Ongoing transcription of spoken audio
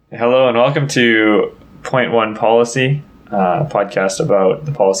Hello and welcome to Point One Policy, a podcast about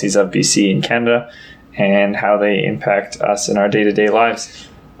the policies of BC and Canada and how they impact us in our day-to-day lives.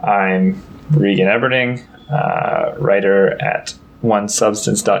 I'm Regan Eberding, writer at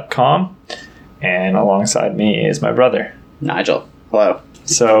onesubstance.com, and alongside me is my brother, Nigel. Hello.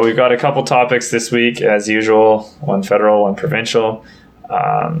 So we've got a couple topics this week, as usual, one federal, one provincial.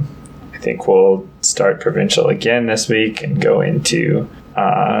 I think we'll start provincial again this week and go into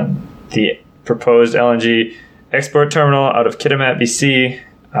the proposed LNG export terminal out of Kitmiat, BC,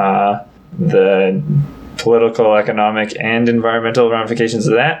 the political, economic, and environmental ramifications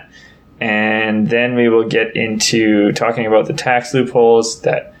of that. And then we will get into talking about the tax loopholes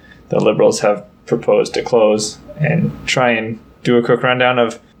that the Liberals have proposed to close and try and do a quick rundown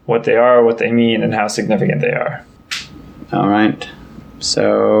of what they are, what they mean, and how significant they are. All right.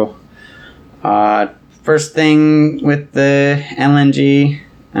 So, first thing with the LNG.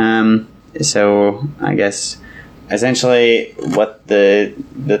 So I guess essentially what the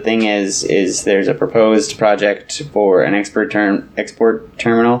thing is there's a proposed project for an export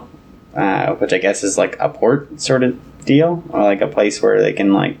terminal, which I guess is like a port sort of deal, or like a place where they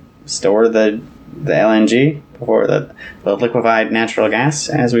can like store the LNG before the liquefied natural gas,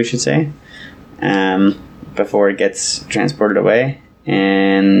 as we should say, before it gets transported away.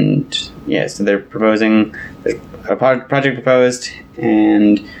 And yeah, so they're proposing a project proposed,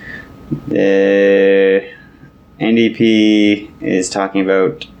 and the NDP is talking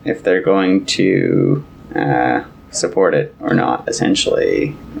about if they're going to support it or not,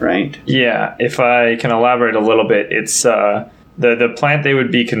 essentially, right? Yeah, if I can elaborate a little bit, it's the plant they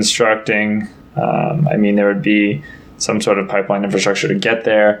would be constructing. There would be some sort of pipeline infrastructure to get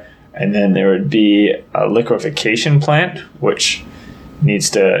there, and then there would be a liquefaction plant, which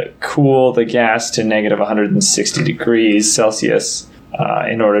needs to cool the gas to negative 160 degrees Celsius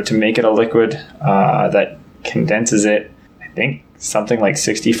in order to make it a liquid that condenses it, I think, something like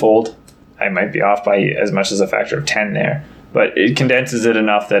 60-fold. I might be off by as much as a factor of 10 there. But it condenses it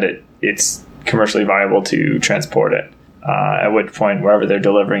enough that it's commercially viable to transport it. At which point, wherever they're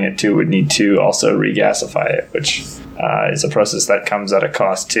delivering it to would need to also regasify it, which is a process that comes at a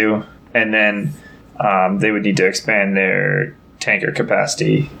cost too. And then they would need to expand their tanker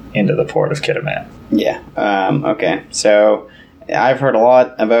capacity into the port of Kitmiat. Yeah. Okay. So I've heard a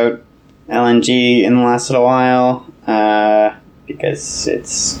lot about LNG in the last little while because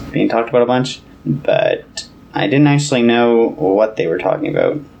it's being talked about a bunch, but I didn't actually know what they were talking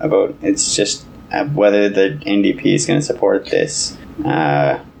about. It's just whether the NDP is going to support this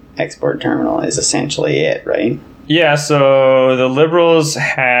export terminal is essentially it, right? Yeah. So the Liberals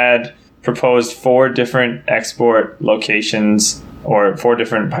had proposed 4 different export locations, or 4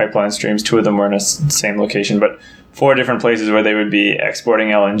 different pipeline streams. 2 of them were in the same location, but 4 different places where they would be exporting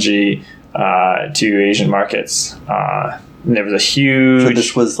LNG to Asian markets. There was a huge... So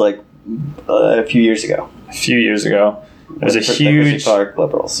this was like a few years ago. There was a huge...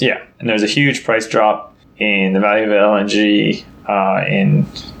 Liberals. Yeah, and there was a huge price drop in the value of LNG in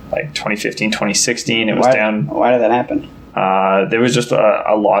like 2015, 2016. It was down... Why did that happen? There was just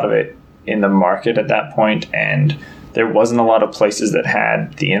a lot of it in the market at that point, and there wasn't a lot of places that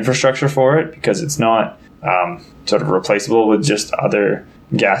had the infrastructure for it because it's not sort of replaceable with just other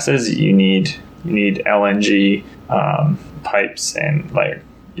gases. You need LNG pipes and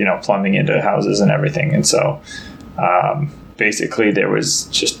plumbing into houses and everything, and so basically there was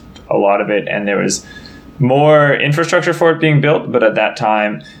just a lot of it, and there was more infrastructure for it being built, but at that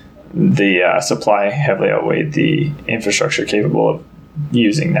time the supply heavily outweighed the infrastructure capable of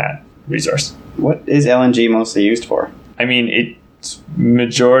using that resource. What is LNG mostly used for? It's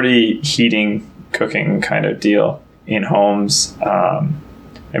majority heating, cooking kind of deal in homes. So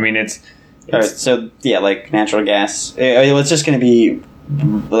yeah, like natural gas. It's just going to be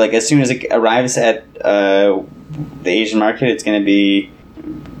like as soon as it arrives at the Asian market, it's going to be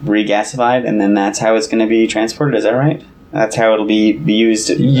regasified, and then that's how it's going to be transported. Is that right? That's how it'll be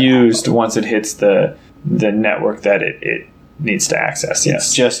used once it hits the network that it needs to access. Yes.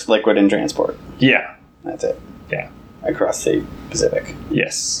 It's just liquid in transport. Yeah. That's it. Yeah. Across the Pacific.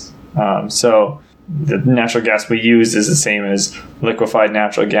 Yes. So the natural gas we use is the same as liquefied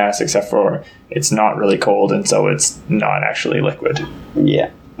natural gas, except for it's not really cold, and so it's not actually liquid. Yeah.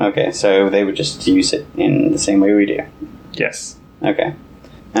 Okay. So they would just use it in the same way we do. Yes. Okay.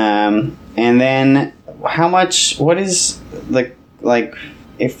 And then what is like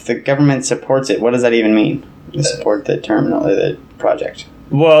if the government supports it, what does that even mean? To support the terminal or the project?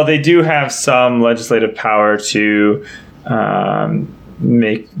 Well, they do have some legislative power to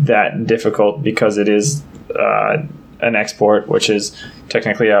make that difficult because it is an export, which is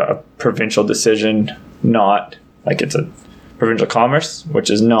technically a provincial decision, not like it's a provincial commerce, which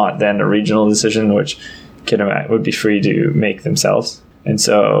is not then a regional decision, which Kitmiat would be free to make themselves. And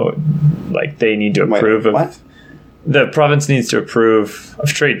so, like, they need to approve the province needs to approve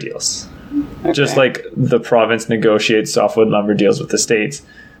of trade deals. Okay. Just like the province negotiates softwood lumber deals with the states.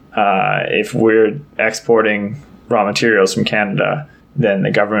 If we're exporting raw materials from Canada, then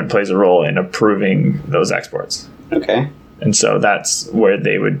the government plays a role in approving those exports. Okay. And so that's where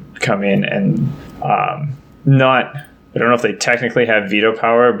they would come in and I don't know if they technically have veto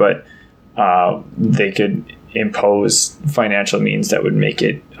power, but they could impose financial means that would make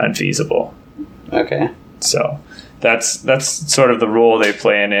it unfeasible. Okay. So that's sort of the role they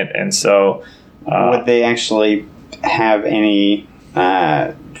play in it. And so would they actually have any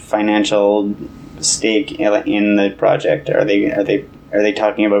financial stake in the project? Are they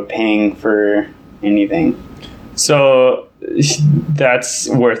talking about paying for anything? So that's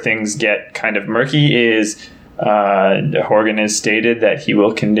where things get kind of murky. Is Horgan has stated that he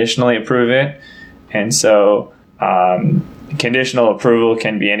will conditionally approve it, and so conditional approval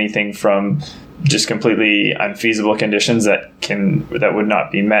can be anything from just completely unfeasible conditions that would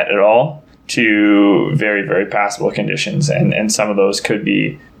not be met at all to very, very passable conditions, and some of those could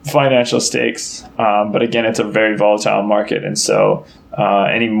be financial stakes. But again, it's a very volatile market, and so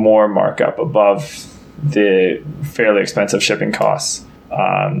any more markup above the fairly expensive shipping costs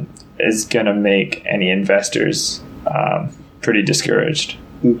is going to make any investors pretty discouraged.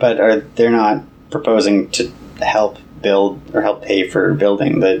 But they're not proposing to help build or help pay for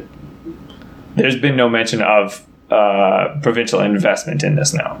building the... There's been no mention of provincial investment in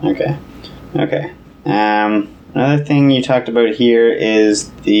this now. Okay. Another thing you talked about here is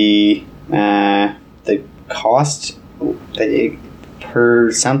the cost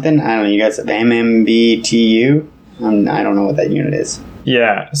per something. I don't know. You guys have MMBTU. I don't know what that unit is.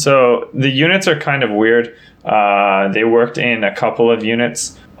 Yeah. So the units are kind of weird. They worked in a couple of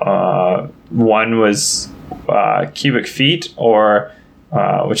units. One was cubic feet, or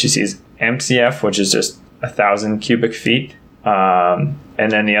what you see is MCF, which is just 1,000 cubic feet.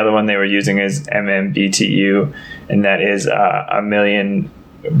 And then the other one they were using is MMBTU, and that is a million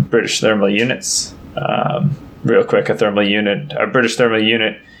British thermal units. Real quick, a British thermal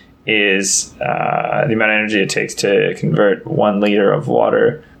unit is the amount of energy it takes to convert 1 liter of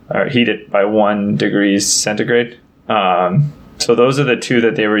water or heat it by 1 degrees centigrade. So those are the two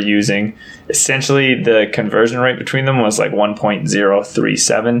that they were using. Essentially, the conversion rate between them was like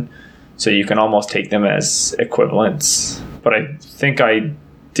 1.037. So you can almost take them as equivalents. But I think I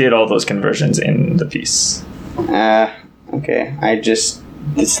did all those conversions in the piece. Okay.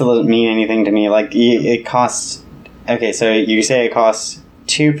 It still doesn't mean anything to me. Like, it costs... Okay, so you say it costs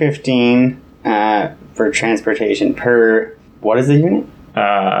 $2.15 for transportation per... What is the unit?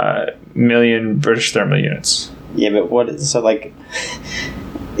 Million British thermal units. Yeah, but what is... So, like...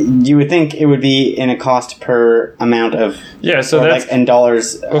 You would think it would be in a cost per amount of... Yeah, so that's... Like in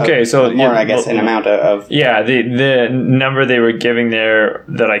dollars... Okay, so... More, I guess, an amount of... Yeah, the number they were giving there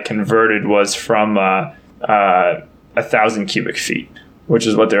that I converted was from 1,000 cubic feet, which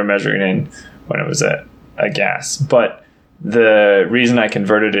is what they were measuring in when it was a gas. But the reason I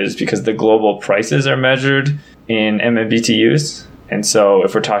converted it is because the global prices are measured in MMBTUs. And so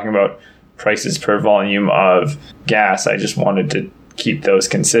if we're talking about prices per volume of gas, I just wanted to keep those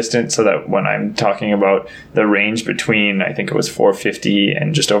consistent so that when I'm talking about the range between, I think it was $4.50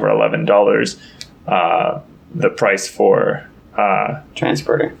 and just over $11, the price for...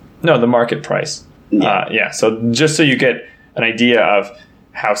 transporter. No, the market price. Yeah. So just so you get an idea of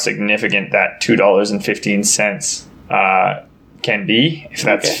how significant that $2.15 can be, if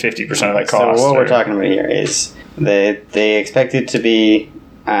that's 50% of that cost. So what we're talking about here is they expect it to be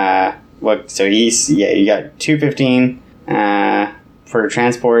so you got $2.15 for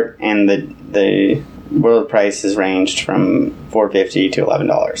transport, and the world price has ranged from $4.50 to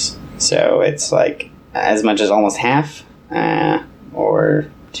 $11. So it's like as much as almost half, or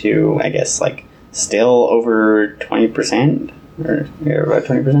to, I guess, like still over 20%, or about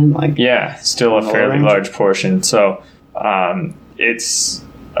 20%. Like, yeah, still a fairly large portion. So it's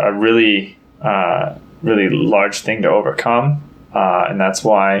a really large thing to overcome, and that's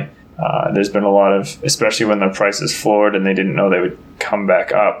why there's been a lot of, especially when the prices floored and they didn't know they would come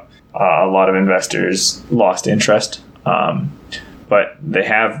back up, a lot of investors lost interest. But they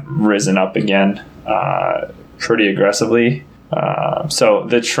have risen up again pretty aggressively. So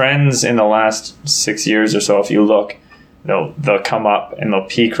the trends in the last 6 years or so, if you look, they'll come up and they'll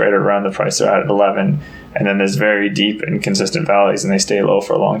peak right around the price they're at 11, and then there's very deep and consistent valleys, and they stay low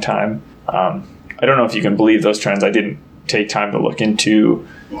for a long time. I don't know if you can believe those trends. I didn't take time to look into.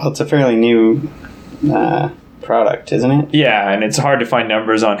 Well, it's a fairly new product, isn't it? Yeah, and it's hard to find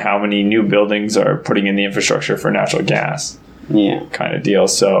numbers on how many new buildings are putting in the infrastructure for natural gas. Yeah. Kind of deal.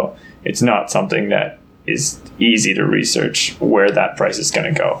 So it's not something that is easy to research where that price is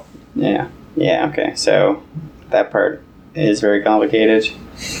going to go. Yeah. Yeah, okay. So that part is very complicated.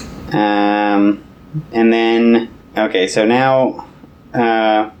 And then, okay, so now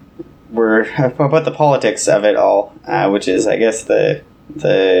we're about the politics of it all, which is, I guess, the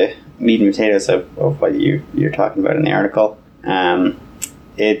meat and potatoes of what you're talking about in the article.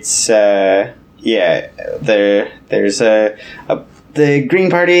 It's there's the Green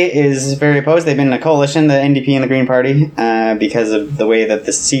Party is very opposed. They've been in a coalition, the NDP and the Green Party, because of the way that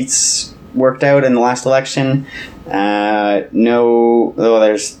the seats worked out in the last election. There's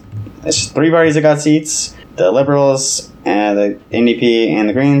 3 parties that got seats: the Liberals, the NDP, and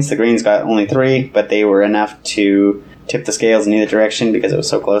the Greens. The Greens got only 3, but they were enough to tip the scales in either direction because it was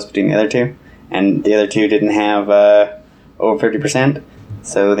so close between the other two, and the other two didn't have over 50%,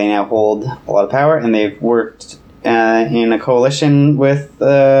 so they now hold a lot of power, and they've worked in a coalition with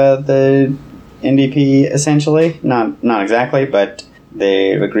the NDP, essentially. Not exactly, but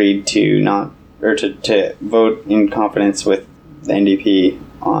they've agreed to vote in confidence with the NDP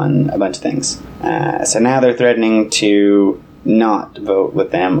on a bunch of things. So now they're threatening to not vote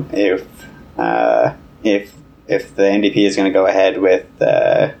with them if the NDP is going to go ahead with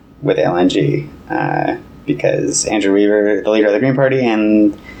LNG, because Andrew Weaver, the leader of the Green Party,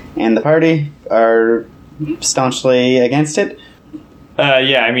 and the party are staunchly against it.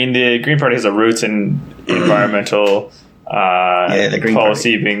 The Green Party has a roots in environmental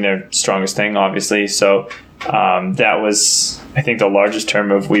policy being their strongest thing, obviously. So that was, I think, the largest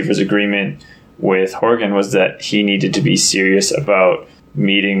term of Weaver's agreement with Horgan was that he needed to be serious about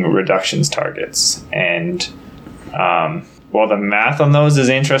meeting reductions targets. And the math on those is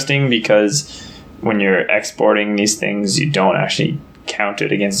interesting because when you're exporting these things, you don't actually count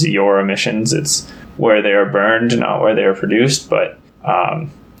it against your emissions. It's where they are burned, not where they are produced. But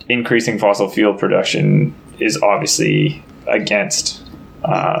increasing fossil fuel production is obviously against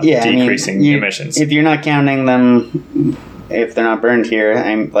decreasing emissions. If you're not counting them, if they're not burned here,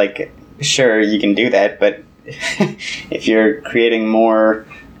 I'm like, sure, you can do that. But if you're creating more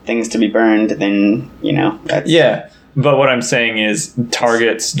things to be burned, then, that's... Yeah. But what I'm saying is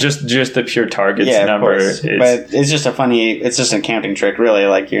targets, just the pure targets number. But it's just it's just an accounting trick, really.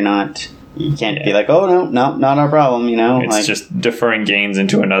 Like, you can't be like, oh, no, not our problem, It's just deferring gains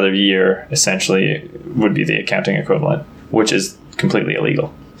into another year, essentially, would be the accounting equivalent, which is completely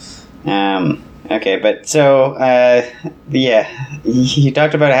illegal. Okay, but so, you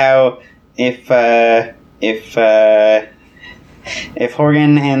talked about how if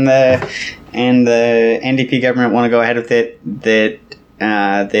Horgan and the NDP government want to go ahead with it, that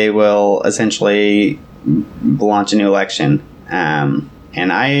they will essentially launch a new election. And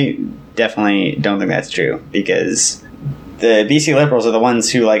I definitely don't think that's true, because the BC Liberals are the ones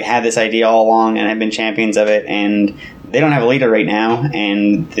who had this idea all along and have been champions of it, and they don't have a leader right now,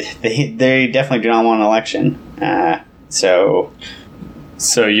 and they definitely do not want an election. So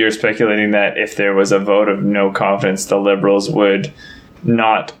you're speculating that if there was a vote of no confidence, the Liberals would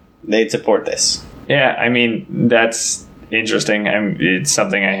not... They'd support this. Yeah, I mean, that's interesting. It's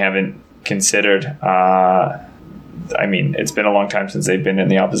something I haven't considered. It's been a long time since they've been in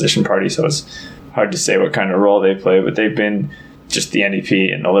the opposition party, so it's hard to say what kind of role they play, but they've been, just the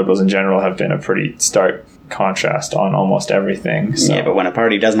NDP and the Liberals in general have been a pretty stark contrast on almost everything. So. Yeah, but when a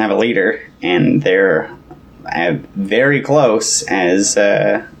party doesn't have a leader and they're very close as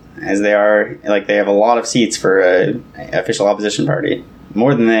they are, they have a lot of seats for an official opposition party,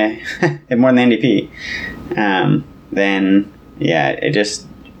 more than the NDP, then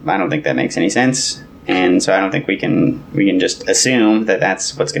I don't think that makes any sense. And so I don't think we can just assume that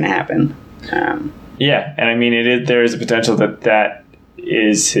that's what's going to happen. And there is a potential that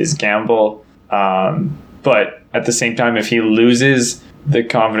is his gamble. But at the same time, if he loses the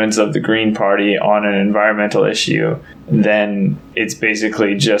confidence of the Green Party on an environmental issue, then it's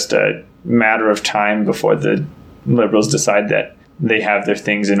basically just a matter of time before the Liberals decide that they have their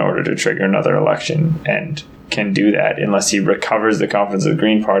things in order to trigger another election, and can do that unless he recovers the confidence of the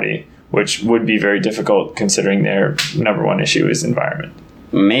Green Party, which would be very difficult considering their number one issue is environment.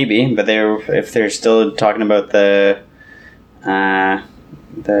 Maybe, but if they're still talking about the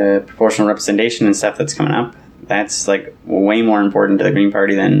proportional representation and stuff that's coming up, that's way more important to the Green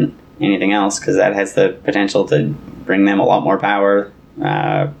Party than anything else, because that has the potential to bring them a lot more power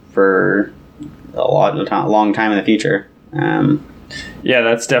for a long time in the future.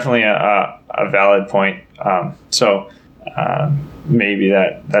 That's definitely a a valid point. Maybe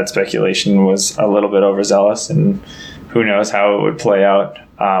that speculation was a little bit overzealous, and who knows how it would play out.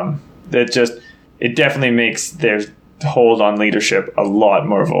 It definitely makes their hold on leadership a lot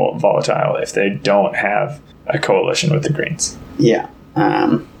more volatile if they don't have a coalition with the Greens. Yeah.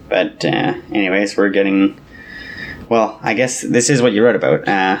 But anyways, we're getting... Well, I guess this is what you wrote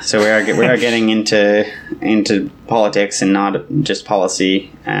about. So we are getting into politics and not just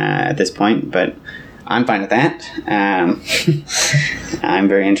policy at this point, but I'm fine with that. I'm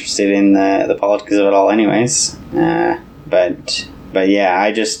very interested in the politics of it all, anyways. But yeah,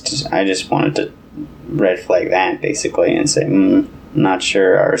 I just wanted to red flag that basically and say, not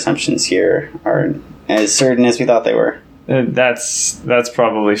sure our assumptions here are as certain as we thought they were. That's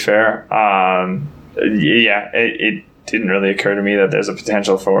probably fair. It didn't really occur to me that there's a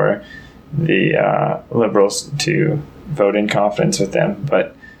potential for the Liberals to vote in confidence with them,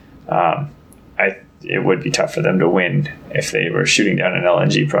 but it would be tough for them to win if they were shooting down an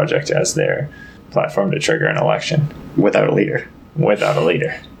LNG project as their platform to trigger an election. Without a leader.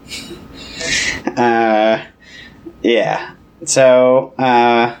 Yeah. So,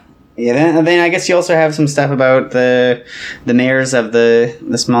 then I guess you also have some stuff about the mayors of the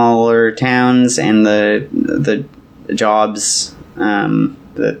smaller towns and the jobs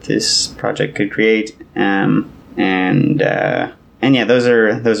that this project could create, and yeah, those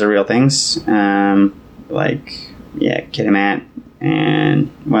are real things. Kittimat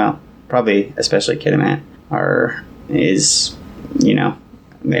and probably especially Kittimat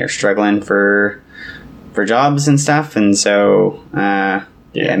they're struggling for jobs and stuff, and so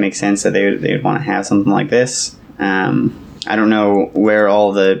it makes sense that they would want to have something like this. I don't know where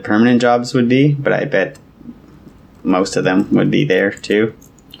all the permanent jobs would be, but I bet most of them would be there too.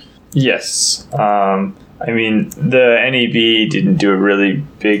 Yes. I mean, the NEB didn't do a really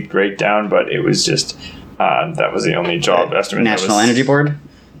big breakdown, but it was just that was the only job estimate. National Energy Board.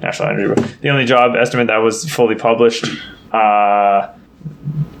 The only job estimate that was fully published that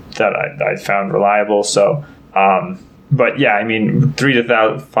I found reliable. So, but yeah, I mean, 3,000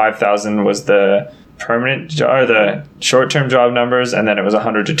 to 5,000 was the permanent or the short-term job numbers, and then it was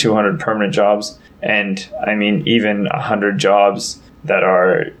 100 to 200 permanent jobs. And I mean, even 100 jobs that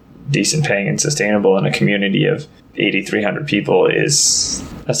are decent paying and sustainable in a community of 8,300 people is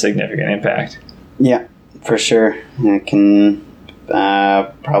a significant impact. Yeah, for sure. It can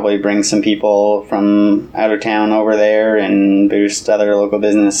probably bring some people from out of town over there and boost other local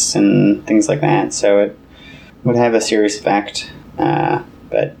business and things like that. So it would have a serious effect.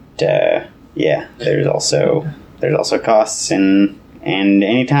 But there's also costs, and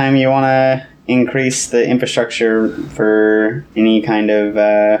anytime you want to increase the infrastructure for any kind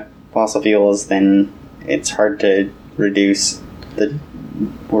of fossil fuels, then it's hard to reduce the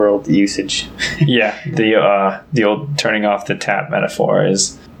world usage. Yeah, the old turning off the tap metaphor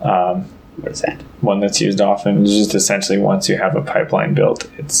is what is that? One that's used often. It's just essentially once you have a pipeline built,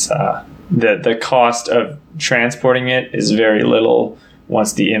 it's the cost of transporting it is very little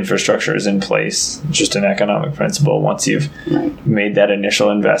once the infrastructure is in place. Just an economic principle. Once you've made that initial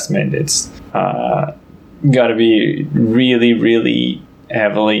investment, it's got to be really, really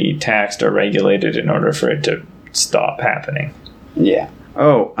heavily taxed or regulated in order for it to stop happening. Yeah.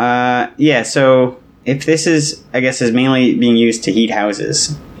 So if this is mainly being used to heat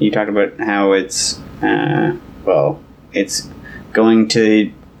houses, you talked about how it's going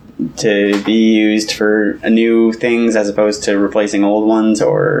to be used for new things as opposed to replacing old ones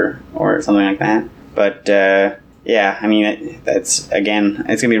or something like that. But I mean, that's again,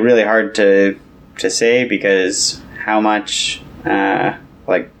 it's gonna be really hard to say, because how much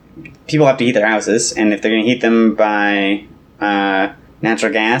people have to heat their houses, and if they're going to heat them by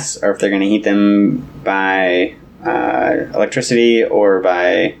natural gas, or if they're going to heat them by electricity or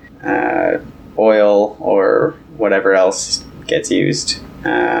by oil or whatever else gets used,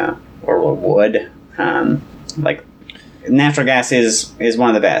 or wood, natural gas is one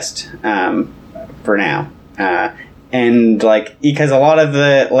of the best for now, and because a lot of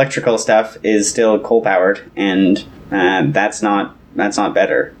the electrical stuff is still coal powered, and that's not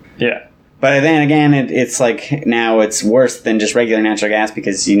better. Yeah. But then again, it's now it's worse than just regular natural gas,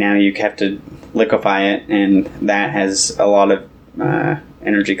 because you have to liquefy it, and that has a lot of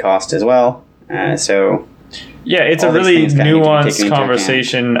energy cost as well. So yeah, it's a really nuanced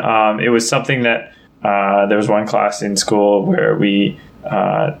conversation. It was something that there was one class in school where we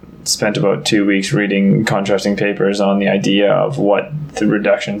spent about 2 weeks reading contrasting papers on the idea of what the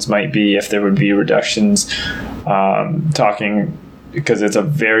reductions might be, if there would be reductions, because it's a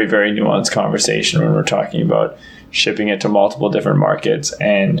very, very nuanced conversation when we're talking about shipping it to multiple different markets,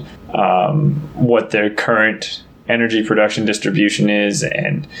 and what their current energy production distribution is,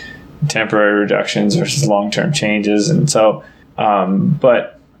 and temporary reductions versus long-term changes. And so, of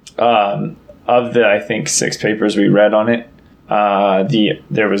the, I think, 6 papers we read on it,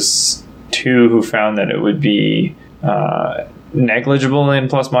 there was 2 who found that it would be negligible in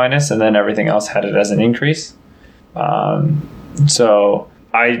plus minus, and then everything else had it as an increase. So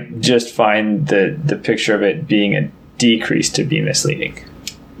I just find the picture of it being a decrease to be misleading.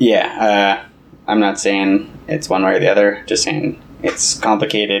 Yeah, I'm not saying it's one way or the other, just saying it's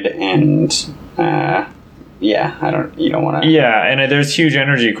complicated, and you don't want to. Yeah, and there's huge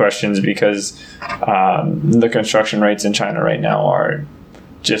energy questions because the construction rates in China right now are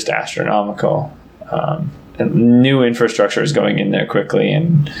just astronomical. And new infrastructure is going in there quickly,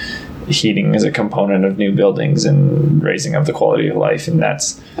 and heating is a component of new buildings and raising up the quality of life, and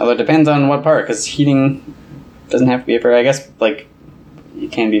that's... Although it depends on what part, because heating doesn't have to be for, I guess, like,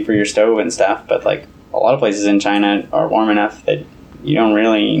 it can be for your stove and stuff, but, like, a lot of places in China are warm enough that you don't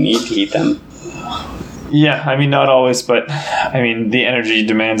really need to heat them. Yeah, I mean, not always, but I mean, the energy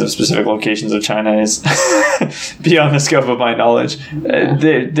demands of specific locations of China is beyond the scope of my knowledge.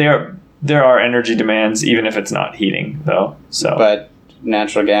 There are energy demands, even if it's not heating, though. So, but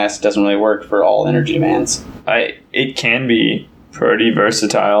natural gas doesn't really work for all energy demands. It can be pretty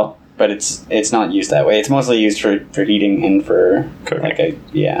versatile, but it's not used that way. It's mostly used for heating and for cooking.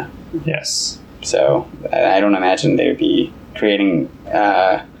 Yes. So I don't imagine they would be creating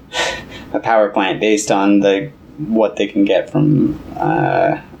a power plant based on what they can get from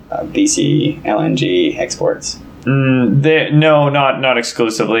BC LNG exports. No, not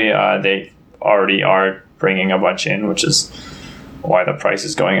exclusively. They already are bringing a bunch in, which is why the price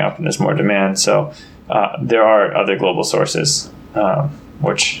is going up and there's more demand. So there are other global sources,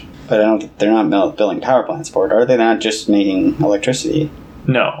 which... But they're not building power plants for it, are they? They're not just making electricity.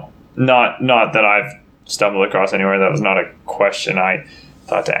 No, not that I've stumbled across anywhere. That was not a question I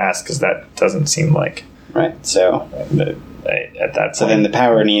thought to ask, because that doesn't seem like... Right, so... At that so then the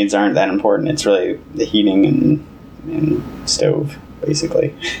power needs aren't that important. It's really the heating and stove,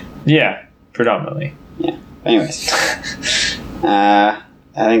 basically. Yeah, predominantly. Yeah. Anyways, I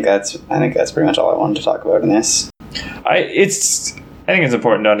think that's pretty much all I wanted to talk about in this. I think it's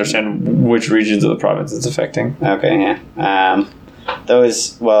important to understand which regions of the province it's affecting. Okay. Yeah.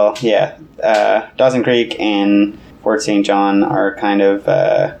 Dawson Creek and Fort St. John are kind of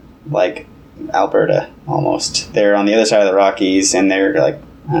like Alberta almost. They're on the other side of the Rockies, and they're like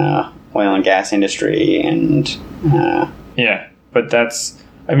oil and gas industry, and yeah, but that's,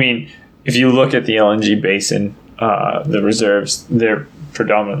 I mean, if you look at the LNG basin, the reserves, they're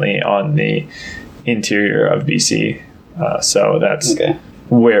predominantly on the interior of BC, so that's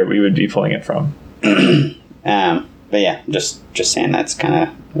where we would be pulling it from. But yeah, just saying that's kind of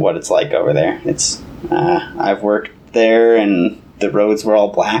what it's like over there. It's I've worked there, and the roads were all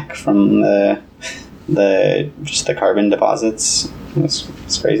black from the carbon deposits.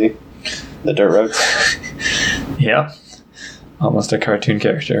 It's crazy. The dirt roads. Yeah, almost a cartoon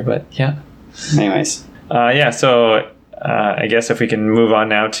character, but yeah. Anyways. So I guess if we can move on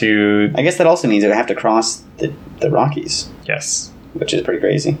now to... I guess that also means it would have to cross the Rockies. Yes. Which is pretty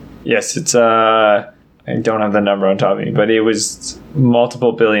crazy. Yes, it's... I don't have the number on top of me, but it was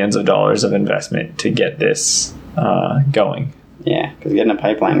multiple billions of dollars of investment to get this going. Yeah, because getting a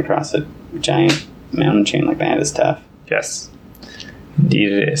pipeline across a giant mountain chain like that is tough. Yes.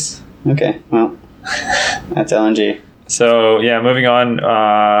 Indeed it is. Okay, well, that's LNG. So, yeah, moving on,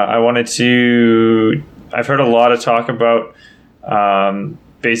 I've heard a lot of talk about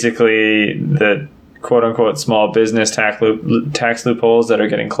basically the quote-unquote small business tax loopholes that are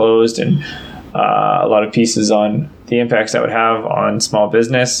getting closed, and a lot of pieces on the impacts that would have on small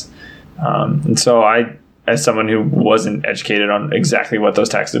business. And so I, as someone who wasn't educated on exactly what those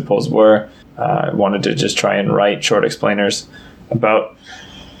tax loopholes were, wanted to just try and write short explainers about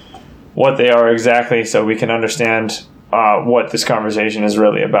what they are exactly, so we can understand what this conversation is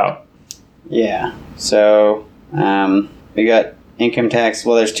really about. Yeah. So we got income tax.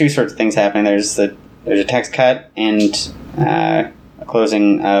 Well, there's two sorts of things happening. There's a tax cut and a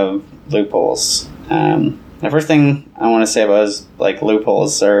closing of loopholes. The first thing I want to say about is like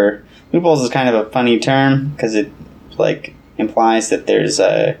loopholes is kind of a funny term because it like implies that there's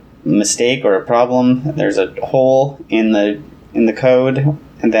a mistake or a problem. There's a hole in the code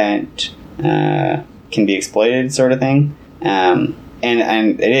that can be exploited, sort of thing. And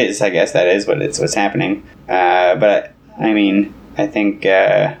it is, I guess that is what's happening. But I mean, I think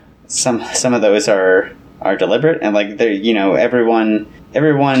some of those are deliberate, and like they're, everyone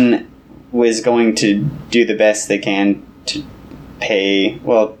was going to do the best they can to pay,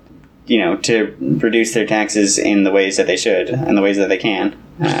 to reduce their taxes in the ways that they should and the ways that they can.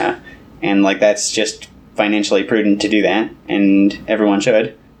 And like, that's just financially prudent to do that, and everyone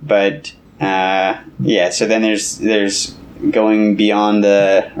should. But so then there's going beyond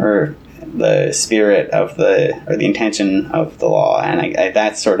the spirit of the intention of the law, and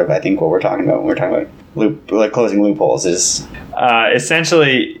that's sort of, I think, what we're talking about when we're talking about closing loopholes is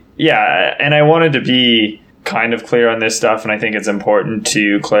essentially, yeah. And I wanted to be kind of clear on this stuff, and I think it's important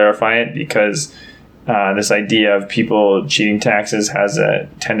to clarify it because this idea of people cheating taxes has a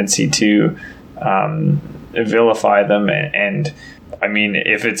tendency to vilify them, and I mean,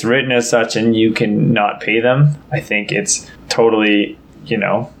 if it's written as such and you can not pay them, I think it's totally,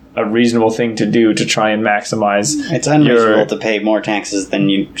 a reasonable thing to do to try and maximize. It's unreasonable to pay more taxes than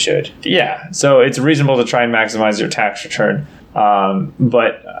you should. Yeah, so it's reasonable to try and maximize your tax return,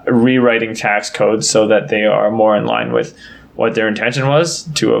 but rewriting tax codes so that they are more in line with what their intention was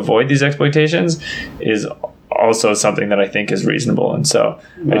to avoid these exploitations is also something that I think is reasonable. And so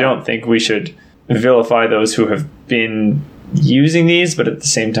I don't think we should vilify those who have been using these, but at the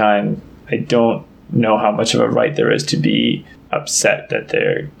same time, I don't know how much of a right there is to be upset that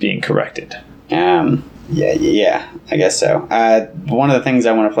they're being corrected. Yeah, I guess so. One of the things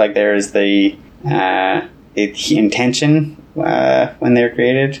I want to flag there is the intention when they're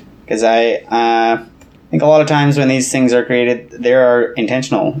created, because I think a lot of times when these things are created, there are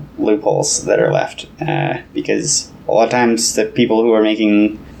intentional loopholes that are left, because a lot of times the people who are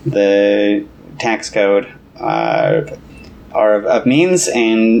making the tax code are of means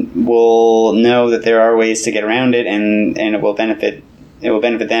and will know that there are ways to get around it, and it will benefit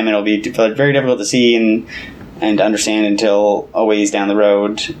them. It'll be very difficult to see and understand until a ways down the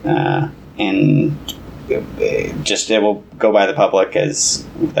road, and it will go by the public as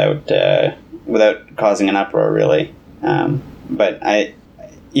without causing an uproar, really. But I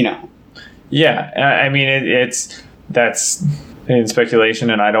mean, that's in speculation,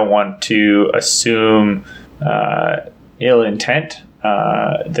 and I don't want to assume ill intent.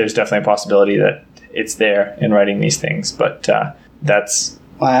 There's definitely a possibility that it's there in writing these things, but that's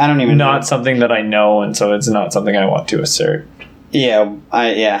I don't even not something that I know, and so it's not something I want to assert.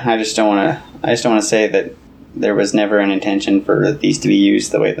 I just don't want to say that there was never an intention for these to be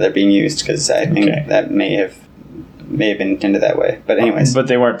used the way that they're being used, because I think that may have been intended that way. But anyways, but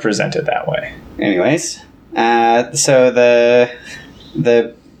they weren't presented that way. Anyways, so the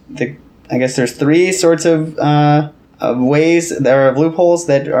I guess there's three sorts of ways, there are loopholes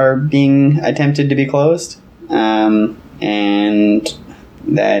that are being attempted to be closed, and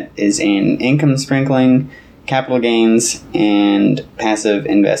that is in income sprinkling, capital gains, and passive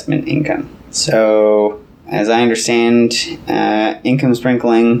investment income. So, as I understand, income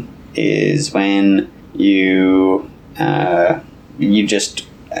sprinkling is when you just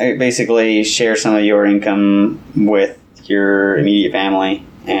basically share some of your income with your immediate family,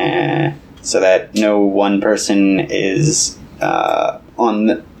 so that no one person is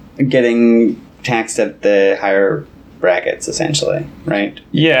getting taxed at the higher brackets, essentially, right?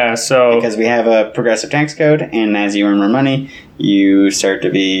 Yeah, so because we have a progressive tax code, and as you earn more money, you start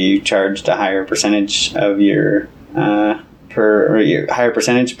to be charged a higher percentage of your higher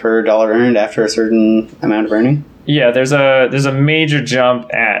percentage per dollar earned after a certain amount of earning. Yeah, there's a major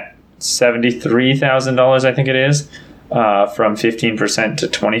jump at $73,000, I think it is, from 15% to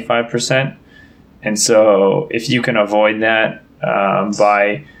 25%. And so if you can avoid that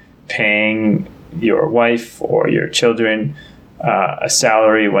by paying your wife or your children a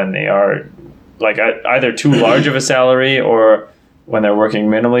salary when they are like either too large of a salary, or when they're working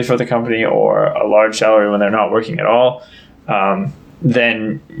minimally for the company, or a large salary when they're not working at all,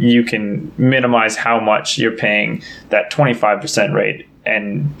 then you can minimize how much you're paying that 25% rate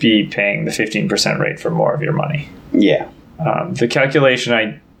and be paying the 15% rate for more of your money. Yeah. The calculation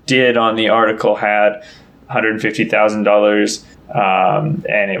I did on the article had $150,000,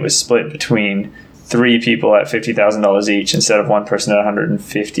 and it was split between 3 people at $50,000 each instead of one person at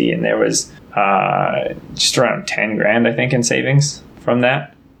 $150,000, and there was just around $10,000, I think, in savings from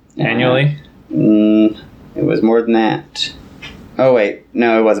that annually. It was more than that. Oh wait,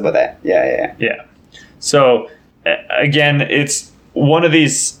 no, it was about that. Yeah. So again, it's one of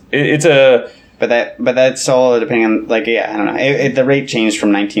these. It's a. But that's all depending on, like, I don't know. The rate changed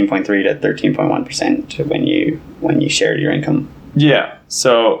from 19.3 to 13.1% when you shared your income. Yeah.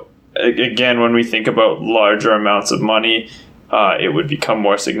 So again, when we think about larger amounts of money, it would become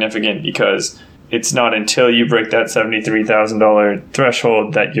more significant, because it's not until you break that $73,000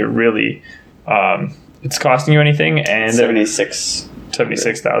 threshold that you're really it's costing you anything. And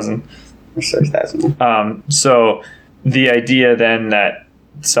 76,000. Or 30,000. So the idea then that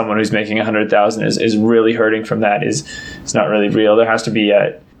someone who's making 100,000 is really hurting from that is not really real. There has to be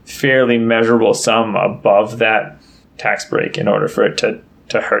a fairly measurable sum above that tax break in order for it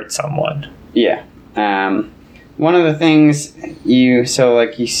to hurt someone. Yeah. One of the things you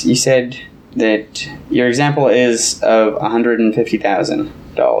said that your example is of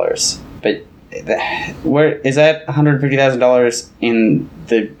 $150,000, but where is that $150,000 in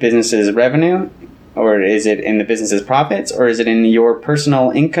the business's revenue, or is it in the business's profits, or is it in your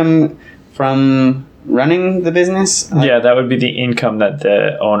personal income from running the business? Yeah, that would be the income that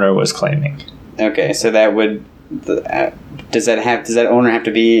the owner was claiming. Okay, so that would does that owner have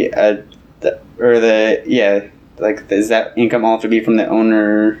to be does that income all have to be from the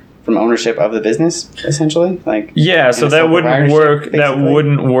owner, from ownership of the business, essentially? So that wouldn't work. Basically? That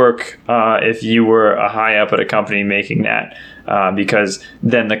wouldn't work if you were a high up at a company making that, because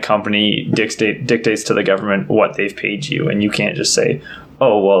then the company dictates to the government what they've paid you, and you can't just say,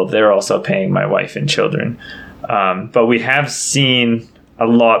 "Oh, well, they're also paying my wife and children." But we have seen a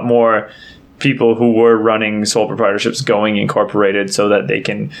lot more people who were running sole proprietorships going incorporated so that they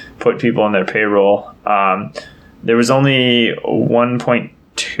can put people on their payroll. There was only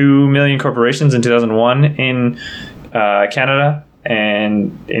 1.2 million corporations in 2001 in Canada,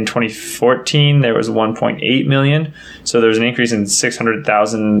 and in 2014 there was 1.8 million. So there was an increase in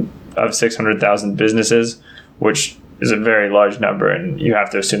 600,000 businesses, which is a very large number, and you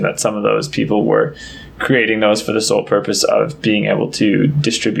have to assume that some of those people were creating those for the sole purpose of being able to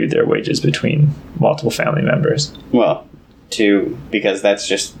distribute their wages between multiple family members. Well, because that's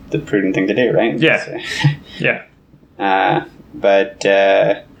just the prudent thing to do, right? Yeah. So, yeah.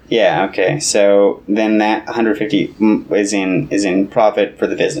 Okay. So then that 150 is in profit for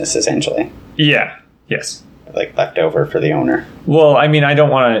the business, essentially. Yeah. Yes. Left over for the owner. Well, I mean, I don't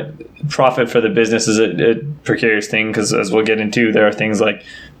want to profit for the business is a precarious thing, because as we'll get into, there are things like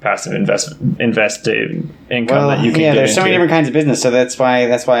passive invested income that you can get there's into. So many different kinds of business, so that's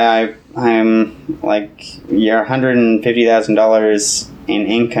why I'm like, your $150,000 in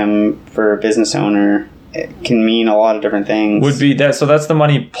income for a business owner, it can mean a lot of different things. Would be that, so that's the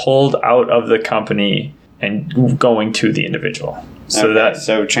money pulled out of the company and going to the individual.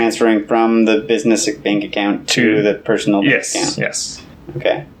 So transferring from the business bank account to the personal bank account. Yes.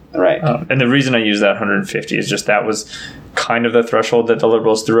 Okay. Right. And the reason I use that 150 is just that was kind of the threshold that the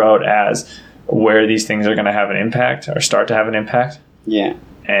Liberals threw out as where these things are going to have an impact or start to have an impact. Yeah.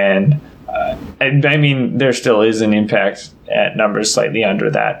 And I mean, there still is an impact at numbers slightly under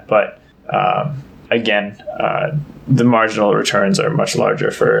that, but again, the marginal returns are much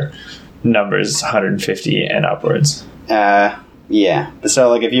larger for numbers 150 and upwards. Yeah.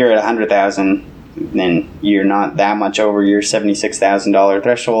 So if you're at 100,000, then you're not that much over your $76,000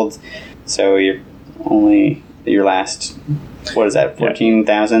 threshold. So you're only your last, what is that,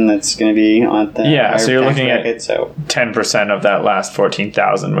 14,000 that's going to be on the higher so you're looking bracket, at 10% of that last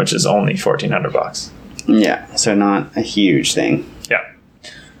 14,000, which is only $1,400. Yeah, so not a huge thing. Yeah.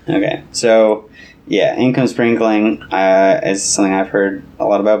 Okay, so yeah, income sprinkling is something I've heard a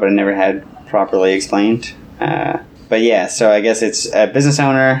lot about, but I never had properly explained. But yeah, so I guess it's a business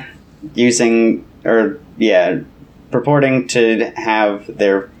owner purporting to have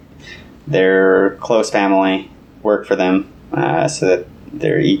their close family work for them, so that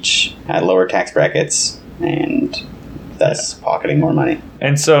they're each at lower tax brackets and thus pocketing more money.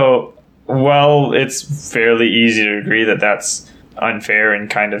 And so, while it's fairly easy to agree that that's unfair and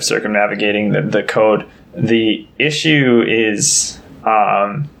kind of circumnavigating the code, the issue is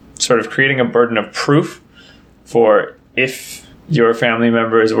sort of creating a burden of proof for if your family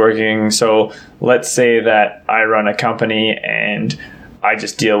member is working. So let's say that I run a company and I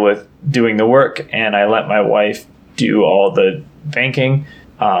just deal with doing the work and I let my wife do all the banking,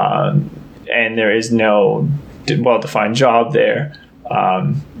 and there is no well-defined job there.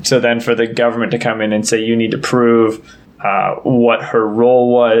 So then for the government to come in and say you need to prove what her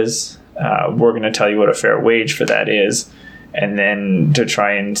role was, we're going to tell you what a fair wage for that is, and then to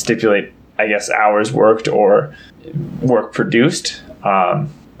try and stipulate, I guess, hours worked or work produced.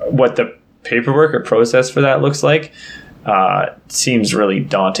 What the paperwork or process for that looks like seems really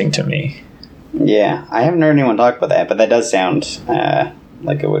daunting to me. Yeah, I haven't heard anyone talk about that, but that does sound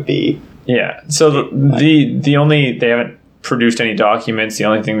like it would be. Yeah, so the only, they haven't produced any documents. The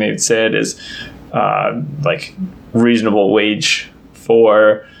only thing they've said is like reasonable wage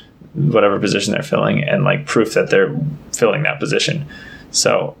for whatever position they're filling, and like proof that they're filling that position.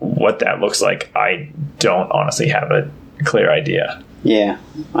 So what that looks like, I don't honestly have a clear idea. Yeah,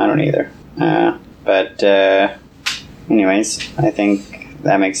 I don't either. But anyways, I think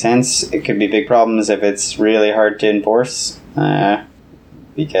that makes sense. It could be big problems if it's really hard to enforce,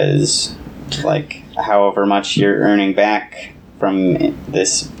 because like however much you're earning back from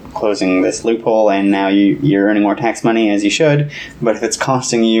this closing this loophole, and now you're earning more tax money as you should, but if it's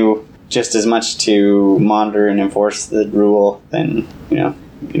costing you just as much to monitor and enforce the rule, then you're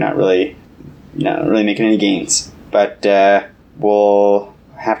not really making any gains. But we'll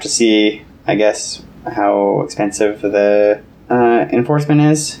have to see, I guess, how expensive the enforcement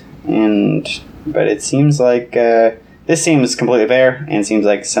is, but it seems like this seems completely fair and seems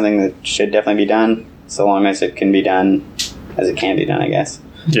like something that should definitely be done, so long as it can be done as it can be done, I guess.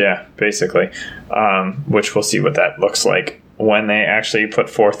 Yeah, basically, which we'll see what that looks like when they actually put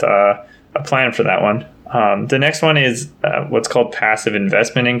forth a plan for that one. The next one is what's called passive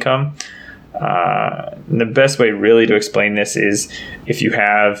investment income. The best way really to explain this is if you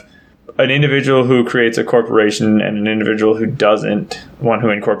have an individual who creates a corporation and an individual who doesn't, one who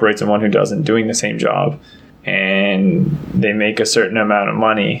incorporates and one who doesn't, doing the same job, and they make a certain amount of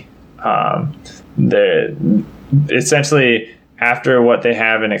money, essentially after what they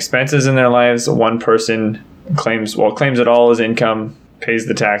have in expenses in their lives, one person claims it all as income, pays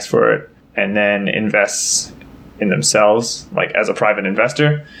the tax for it, and then invests in themselves, like as a private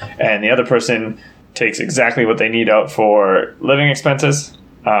investor, and the other person takes exactly what they need out for living expenses,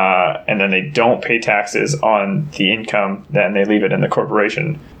 and then they don't pay taxes on the income, then they leave it in the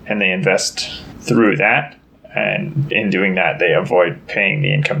corporation and they invest through that, and in doing that they avoid paying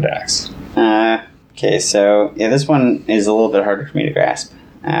the income tax. Okay, so yeah, this one is a little bit harder for me to grasp.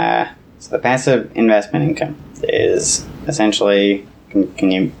 So the passive investment income is essentially,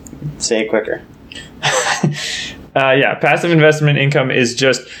 can you say it quicker? Passive investment income is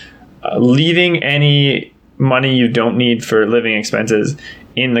just leaving any money you don't need for living expenses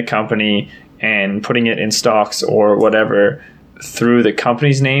in the company and putting it in stocks or whatever through the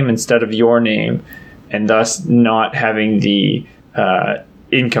company's name instead of your name, and thus not having the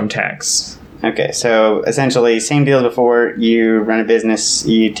income tax. Okay, so essentially same deal as before. You run a business,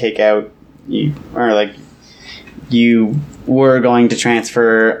 you were going to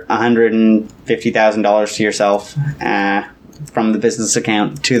transfer $150,000 to yourself from the business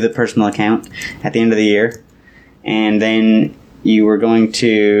account to the personal account at the end of the year, and then you were going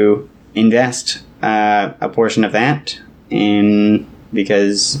to invest a portion of that in,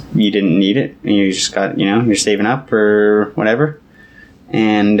 because you didn't need it, and you just got, you're saving up or whatever,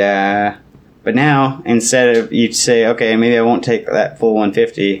 and but now instead of, you'd say, okay, maybe I won't take that full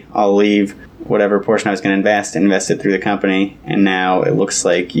 150, I'll leave whatever portion I was going to invest it through the company, and now it looks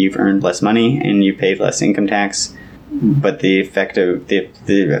like you've earned less money and you paid less income tax, but the effect is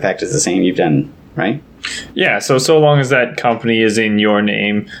the same. You've done, right? Yeah, so long as that company is in your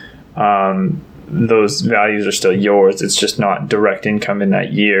name, those values are still yours. It's just not direct income in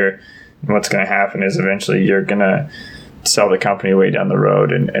that year. And what's going to happen is eventually you're going to sell the company way down the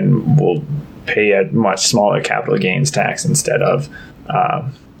road and will pay a much smaller capital gains tax instead of,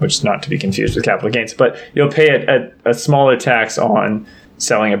 which is not to be confused with capital gains, but you'll pay a smaller tax on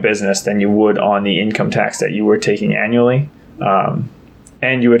selling a business than you would on the income tax that you were taking annually.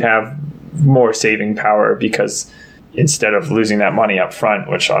 And you would have more saving power because instead of losing that money up front,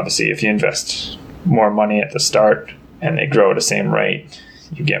 which obviously if you invest more money at the start and they grow at the same rate,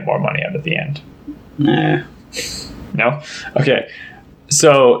 you get more money out at the end. Nah. No? Okay.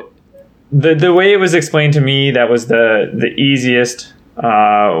 So the way it was explained to me, that was the easiest,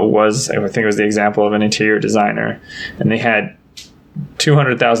 was, I think it was the example of an interior designer, and they had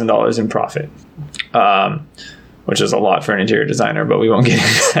 $200,000 in profit, which is a lot for an interior designer, but we won't get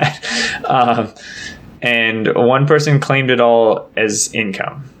into that. And one person claimed it all as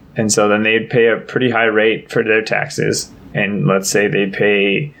income. And so then they'd pay a pretty high rate for their taxes. And let's say they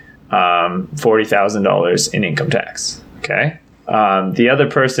pay $40,000 in income tax. Okay. The other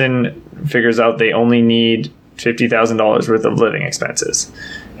person figures out they only need $50,000 worth of living expenses.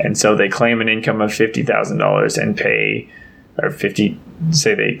 And so they claim an income of $50,000 and pay, or 50,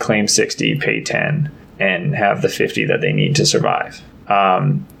 say they claim 60, pay 10, and have the 50 that they need to survive.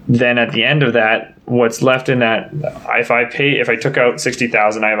 Then at the end of that, what's left in that, if I took out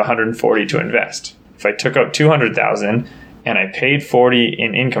 $60,000, I have $140 to invest. If I took out $200,000 and I paid $40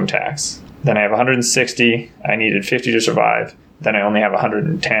 in income tax, then I have $160. I needed $50 to survive. Then I only have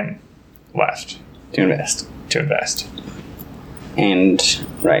 $110 left to invest. And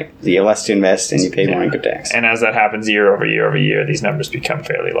right, you have less to invest and you pay more income tax. And as that happens year over year, these numbers become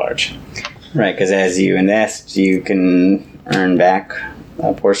fairly large. Right, because as you invest, you can earn back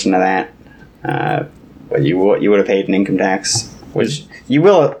a portion of that, what you would have paid in income tax Which you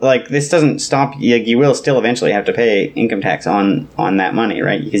will, like, this doesn't stop, you will still eventually have to pay income tax on that money,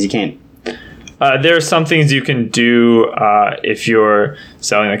 right? Because you can't. There are some things you can do if you're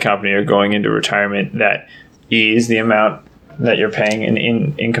selling the company or going into retirement that ease the amount that you're paying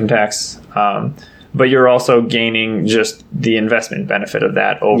in income tax. But you're also gaining just the investment benefit of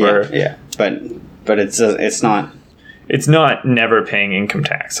that over. Yeah. But it's not. It's not never paying income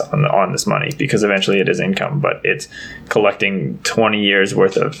tax on this money, because eventually it is income, but it's collecting 20 years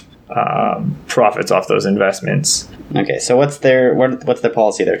worth of profits off those investments. Okay, so what's their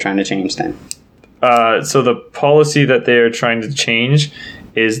policy they're trying to change then? So the policy that they're trying to change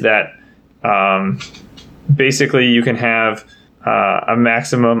is that basically you can have a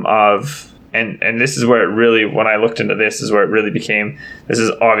maximum of, and this is where it really, when I looked into this, is where it really became, this is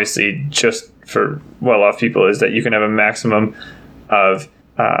obviously just for well-off people, is that you can have a maximum of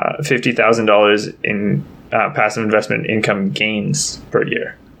 $50,000 in passive investment income gains per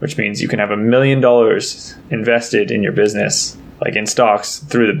year, which means you can have $1 million invested in your business, like in stocks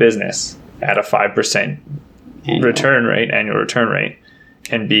through the business, at a 5% annual return rate,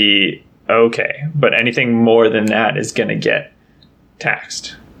 and be okay. But anything more than that is going to get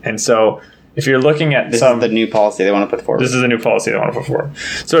taxed. And so if you're looking at this is the new policy they want to put forward. This is the new policy they want to put forward.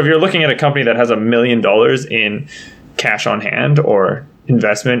 So if you're looking at a company that has $1 million in cash on hand or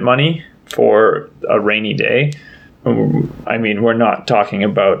investment money for a rainy day, I mean, we're not talking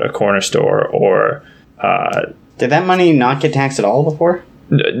about a corner store or... Did that money not get taxed at all before?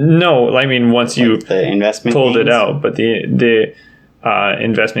 No, I mean, once you the investment pulled gains? it out, but the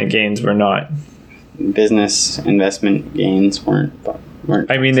investment gains were not. Business investment gains weren't.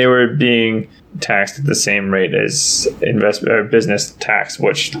 I mean, they were being taxed at the same rate as business tax,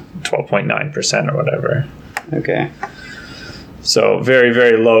 which 12.9% or whatever. Okay. So very,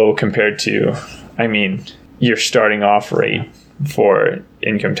 very low compared to, I mean, your starting off rate for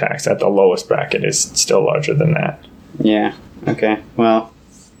income tax at the lowest bracket is still larger than that. Yeah. Okay. Well,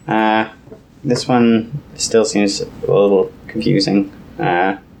 this one still seems a little confusing.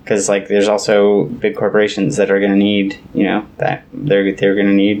 Because like there's also big corporations that are going to need, that they're going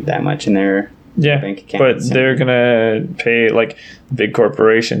to need that much in their bank accounts. But they're going to pay, like big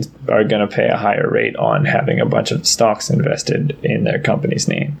corporations are going to pay a higher rate on having a bunch of stocks invested in their company's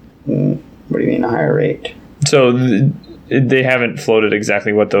name. What do you mean a higher rate? So they haven't floated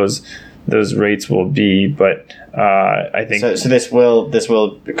exactly what those rates will be, but I think so. This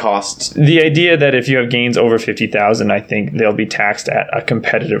will cost. The idea that if you have gains over 50,000, I think they'll be taxed at a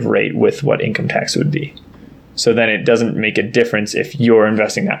competitive rate with what income tax would be. So then it doesn't make a difference if you're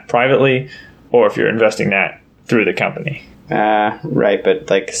investing that privately or if you're investing that through the company. Right, but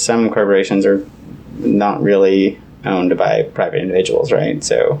like some corporations are not really owned by private individuals, right?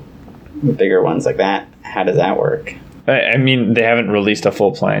 So the bigger ones like that, how does that work? I mean, they haven't released a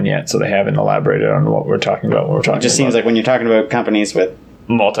full plan yet, so they haven't elaborated on what we're talking about. It just seems like when you're talking about companies with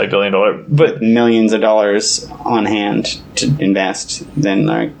multi-billion-dollar, but millions of dollars on hand to invest, then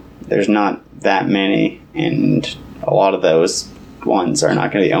like there's not that many, and a lot of those ones are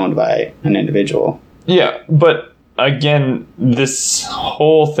not going to be owned by an individual. Yeah, but again, this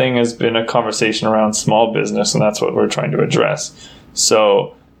whole thing has been a conversation around small business, and that's what we're trying to address.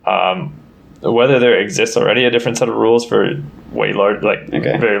 So, whether there exists already a different set of rules for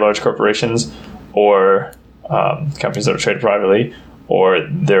very large corporations or companies that are traded privately, or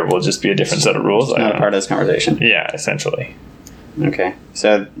there will just be a different set of rules. It's not a part of this conversation. Yeah, essentially. Okay.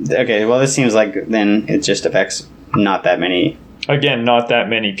 So, well, this seems like then it just affects not that many. Again, not that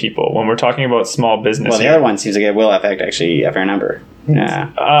many people. When we're talking about small business... Well, the other one seems like it will affect actually a fair number. Yeah.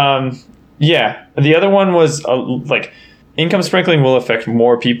 The other one was income sprinkling will affect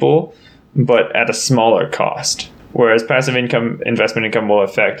more people, but at a smaller cost. Whereas passive investment income will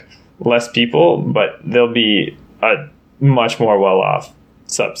affect less people, but there'll be a much more well-off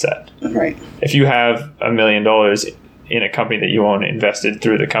subset. Right. If you have $1 million in a company that you own invested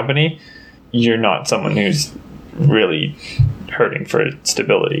through the company, you're not someone who's really hurting for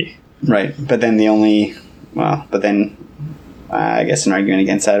stability. Right. But then I guess an argument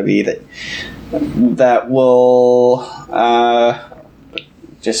against that would be that will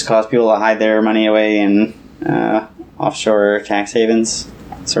just cause people to hide their money away in offshore tax havens,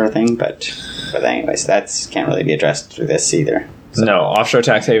 sort of thing. But anyways, that can't really be addressed through this either. So. No, offshore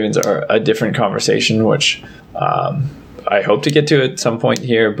tax havens are a different conversation, which I hope to get to at some point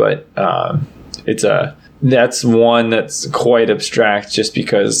here. But that's one that's quite abstract, just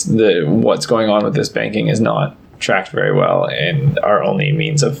because what's going on with this banking is not tracked very well, and our only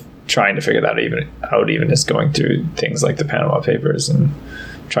means of trying to figure that out is going through things like the Panama Papers and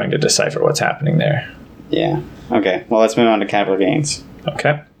trying to decipher what's happening there. Yeah. Okay. Well, let's move on to capital gains.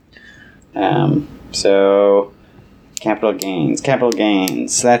 Okay. So capital gains. Capital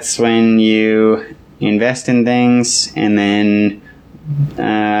gains. That's when you invest in things and then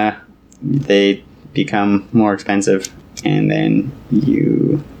they become more expensive, and then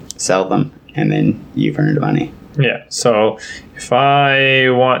you sell them, and then you've earned money. Yeah. So if I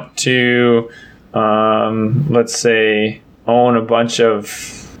want to, let's say, own a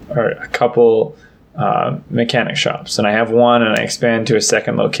couple mechanic shops, and I have one, and I expand to a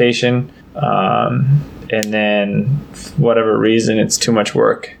second location, and then for whatever reason it's too much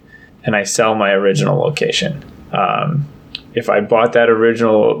work, and I sell my original location. If I bought that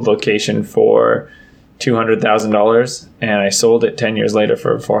original location for $200,000 and I sold it 10 years later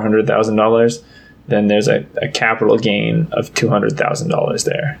for $400,000, then there's a capital gain of $200,000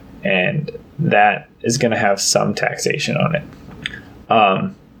 there, and that is going to have some taxation on it.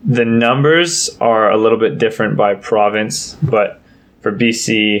 The numbers are a little bit different by province, but for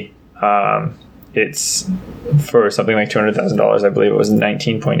BC, it's for something like $200,000, I believe it was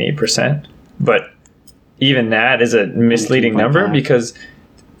 19.8%. But even that is a misleading number, because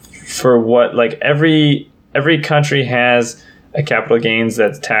for what, like, every country has a capital gains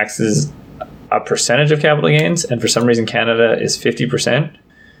that taxes a percentage of capital gains, and for some reason Canada is 50%.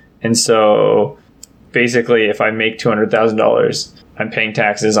 And so basically, if I make $200,000, I'm paying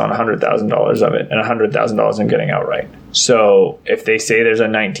taxes on $100,000 of it, and $100,000 I'm getting outright. So if they say there's a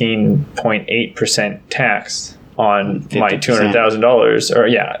 19.8% tax on 50%. My $200,000, or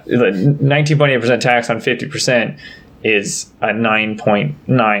 19.8% tax on 50% is a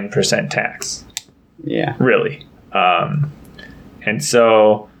 9.9% tax. Yeah, really. And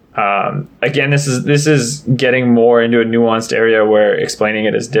so again, this is getting more into a nuanced area where explaining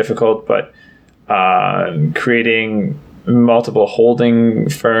it is difficult, but creating multiple holding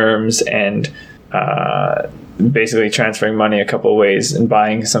firms and basically transferring money a couple of ways and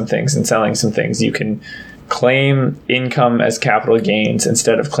buying some things and selling some things, you can claim income as capital gains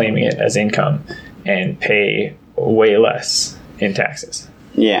instead of claiming it as income and pay way less in taxes.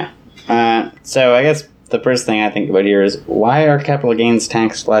 Yeah. So I guess the first thing I think about here is, why are capital gains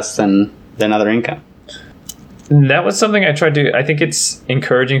taxed less than other income? That was something I tried to... I think it's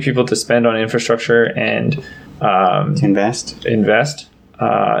encouraging people to spend on infrastructure and... to invest.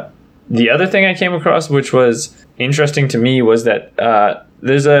 The other thing I came across, which was interesting to me, was that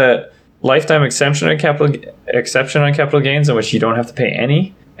there's a lifetime exception on capital gains in which you don't have to pay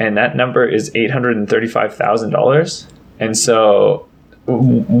any, and that number is $835,000. And so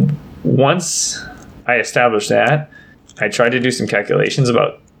once I established that, I tried to do some calculations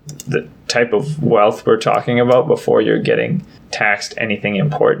about the type of wealth we're talking about before you're getting taxed anything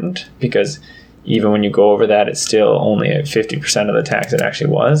important, because even when you go over that, it's still only at 50% of the tax it actually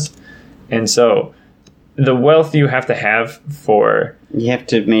was. And so the wealth you have to have for... You have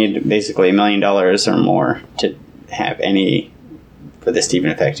to have made basically $1 million or more to have any... for this to even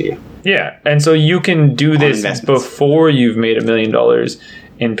affect you. Yeah, and so you can do this before you've made $1 million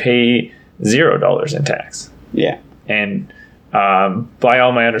and pay $0 in tax. Yeah. And by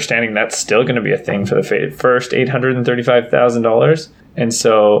all my understanding, that's still going to be a thing for the first $835,000. And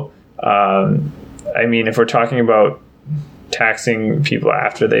so, I mean, if we're talking about taxing people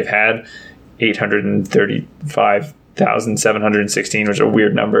after they've had $835,716, which is a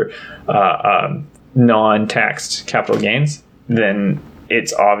weird number, non-taxed capital gains, then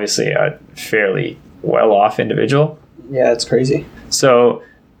it's obviously a fairly well-off individual. Yeah, that's crazy. So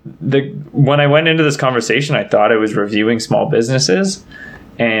when I went into this conversation, I thought I was reviewing small businesses,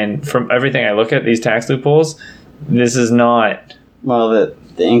 and from everything I look at, these tax loopholes, this is not... Well, the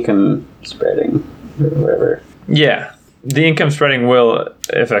income spreading or whatever. Yeah, the income spreading will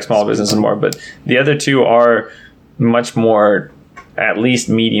affect small businesses more, but the other two are much more at least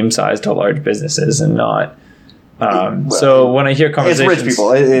medium-sized to large businesses, and not... so when I hear conversations... It's rich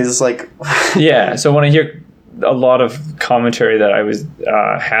people. It is like... Yeah, so when I hear a lot of commentary that I was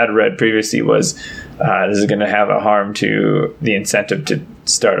had read previously was this is going to have a harm to the incentive to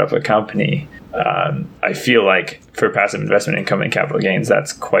start up a company. I feel like for passive investment income and capital gains,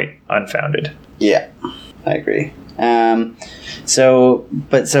 that's quite unfounded. Yeah, I agree. Okay,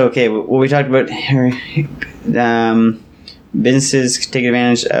 what we talked about here, businesses take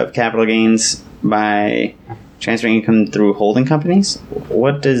advantage of capital gains by transferring income through holding companies.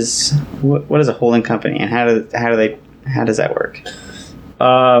 What is a holding company, and how does that work?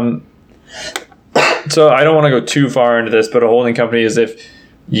 So I don't want to go too far into this, but a holding company is if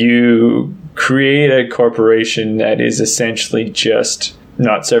you create a corporation that is essentially just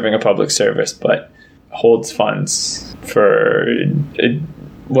not serving a public service, but holds funds for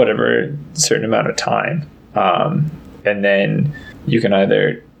whatever certain amount of time. And then you can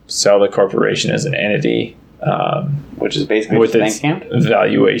either sell the corporation as an entity, which is basically with just a its bank account.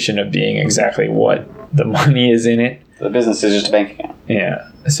 valuation of being exactly what the money is in it. The business is just a bank account. Yeah.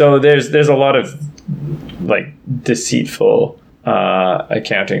 So there's a lot of like deceitful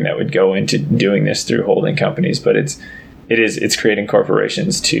accounting that would go into doing this through holding companies, but it's creating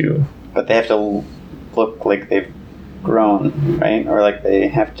corporations to. But they have to look like they've grown, right? Or like they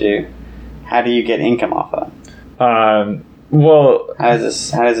have to. How do you get income off of it? Well, how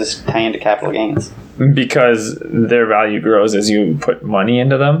does this tie into capital gains? Because their value grows as you put money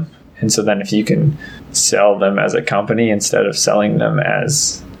into them, and so then if you can sell them as a company instead of selling them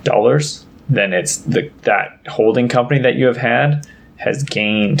as dollars, then it's that holding company that you have had has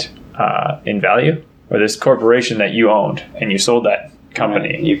gained in value, or this corporation that you owned and you sold that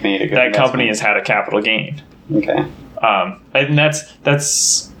company. Right. You've made a good that investment. company has had a capital gain. Okay. And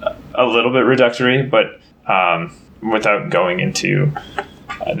that's a little bit reductory, but without going into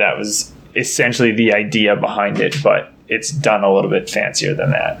that was essentially the idea behind it, but it's done a little bit fancier than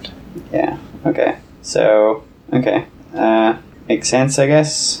that. Yeah. Okay. So, okay. Makes sense, I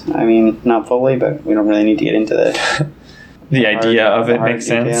guess. I mean, not fully, but we don't really need to get into the idea of it makes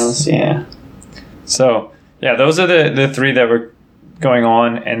details. sense. Yeah. So, yeah, those are the three that were going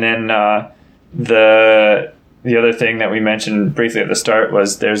on. And then the other thing that we mentioned briefly at the start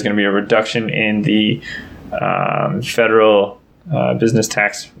was there's going to be a reduction in the federal business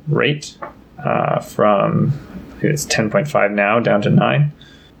tax rate from, I think it's 10.5 now down to 9,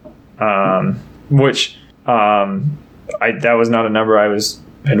 which that was not a number I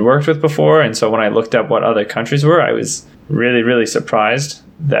had worked with before. And so when I looked up what other countries were, I was really, really surprised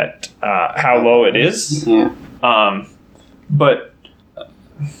that how low it is. Yeah. But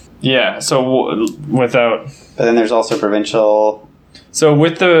yeah, so without... But then there's also provincial... So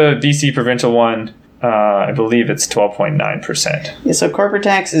with the BC provincial one, I believe it's 12.9%. Yeah, so corporate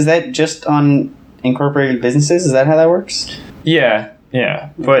tax, is that just on incorporated businesses? Is that how that works? Yeah.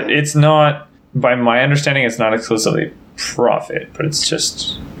 But it's not, by my understanding, it's not exclusively profit, but it's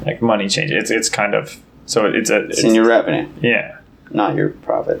just like money change. It's kind of, so it's in your revenue. Yeah. Not your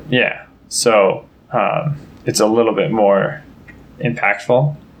profit. Yeah. So it's a little bit more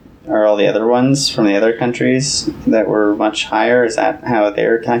impactful. Are all the other ones from the other countries that were much higher, is that how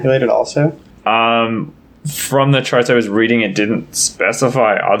they're calculated also? From the charts I was reading, it didn't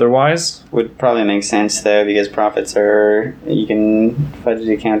specify otherwise. Would probably make sense though, because profits are, you can fudge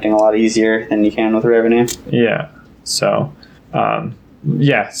the accounting a lot easier than you can with revenue. Yeah. So,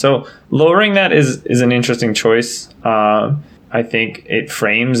 so lowering that is an interesting choice. I think it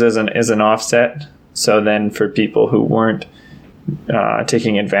frames as an offset. So then for people who weren't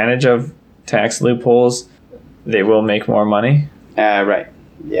taking advantage of tax loopholes, they will make more money. Right.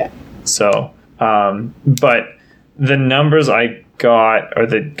 Yeah. So, but the numbers I got, or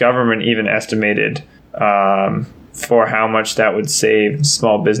the government even estimated for how much that would save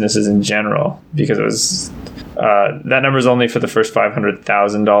small businesses in general, because it was that number is only for the first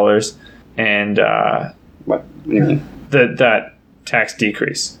 $500,000, and what do you mean? That tax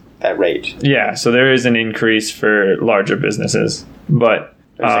decrease. That rate. Yeah, so there is an increase for larger businesses, but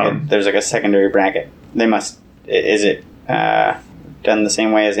there's like a secondary bracket. They must. Is it done the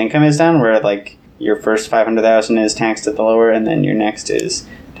same way as income is done, where like your first 500,000 is taxed at the lower, and then your next is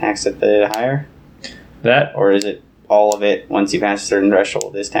taxed at the higher? That, or is it all of it once you pass a certain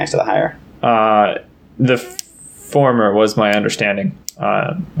threshold is taxed at the higher? The former was my understanding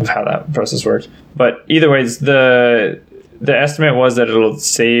of how that process worked. But either ways, the estimate was that it'll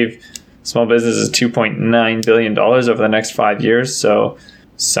save small businesses $2.9 billion over the next 5 years. So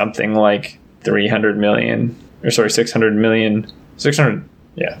something like 600 million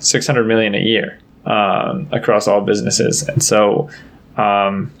a year across all businesses. And so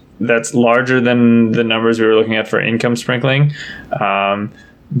that's larger than the numbers we were looking at for income sprinkling.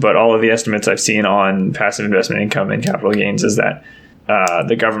 But all of the estimates I've seen on passive investment income and capital gains is that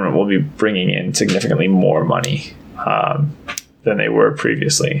the government will be bringing in significantly more money than they were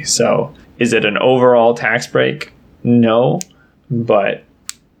previously. So is it an overall tax break? No, but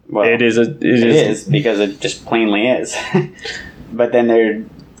it is because it just plainly is. But then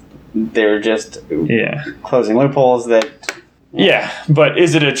they're just closing loopholes that... Yeah, but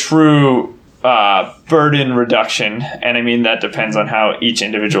is it a true burden reduction? And I mean, that depends on how each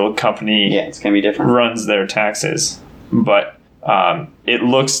individual company it's going to be different. Runs their taxes. But it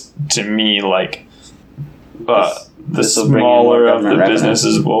looks to me like the smaller of the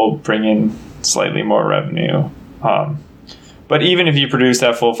businesses will bring in slightly more revenue. But even if you produce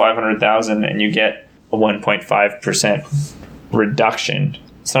that full 500,000 and you get a 1.5% reduction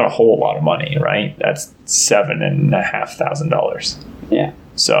it's not a whole lot of money, right? That's $7,500. Yeah.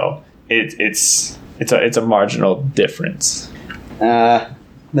 So it's a marginal difference. But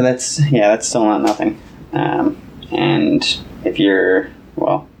that's still not nothing. And if you're,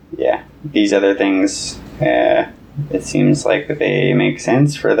 these other things, it seems like they make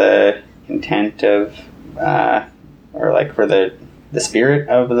sense for the intent of, or like for the spirit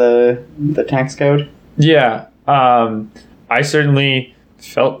of the tax code. Yeah. I certainly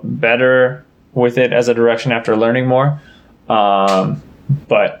felt better with it as a direction after learning more.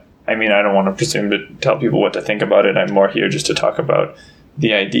 But I mean, I don't want to presume to tell people what to think about it. I'm more here just to talk about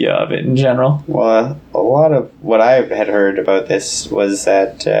the idea of it in general. Well, a lot of what I had heard about this was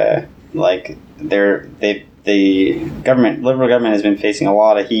that, the Liberal government has been facing a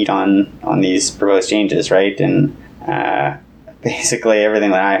lot of heat on these proposed changes, right? And basically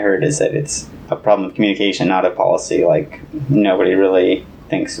everything that I heard is that it's a problem of communication, not a policy. Like, nobody really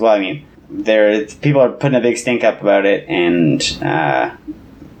thinks, well, I mean, people are putting a big stink up about it, and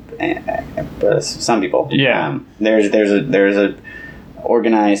some people, there's a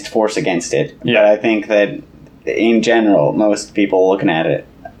organized force against it. Yeah. But I think that in general, most people looking at it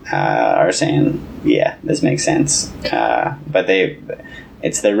are saying, yeah, this makes sense. But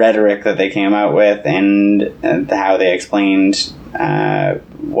it's the rhetoric that they came out with, and how they explained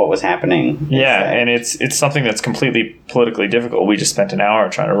what was happening. Yeah, and it's something that's completely politically difficult. We just spent an hour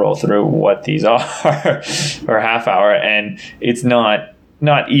trying to roll through what these are, or a half hour, and it's not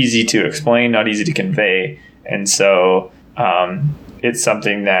easy to explain, not easy to convey. And so it's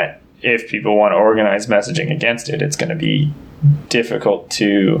something that if people want to organize messaging against it, it's going to be difficult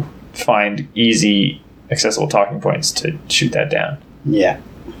to find easy, accessible talking points to shoot that down. Yeah.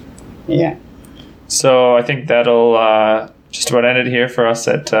 So I think that'll just about end it here for us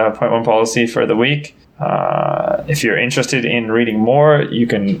at Point One Policy for the week. If you're interested in reading more, you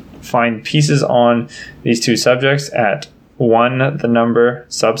can find pieces on these two subjects at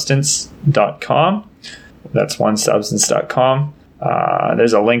onethenumbersubstance.com. That's onesubstance.com.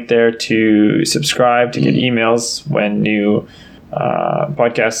 There's a link there to subscribe to get emails when new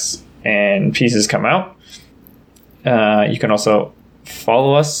podcasts and pieces come out. You can also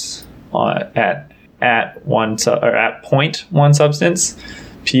follow us at Point One Substance,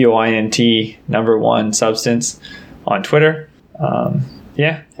 POINT #1 Substance on Twitter.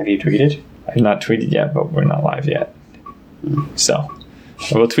 Yeah. Have you tweeted? I've not tweeted yet, but we're not live yet. So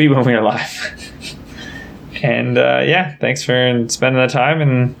we'll tweet when we are live. And thanks for spending the time.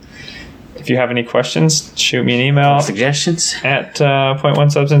 And if you have any questions, shoot me an email. Suggestions? At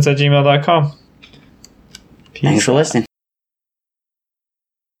pointonesubstance@gmail.com. Thanks for listening.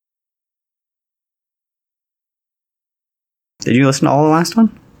 Did you listen to all the last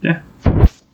one? Yeah.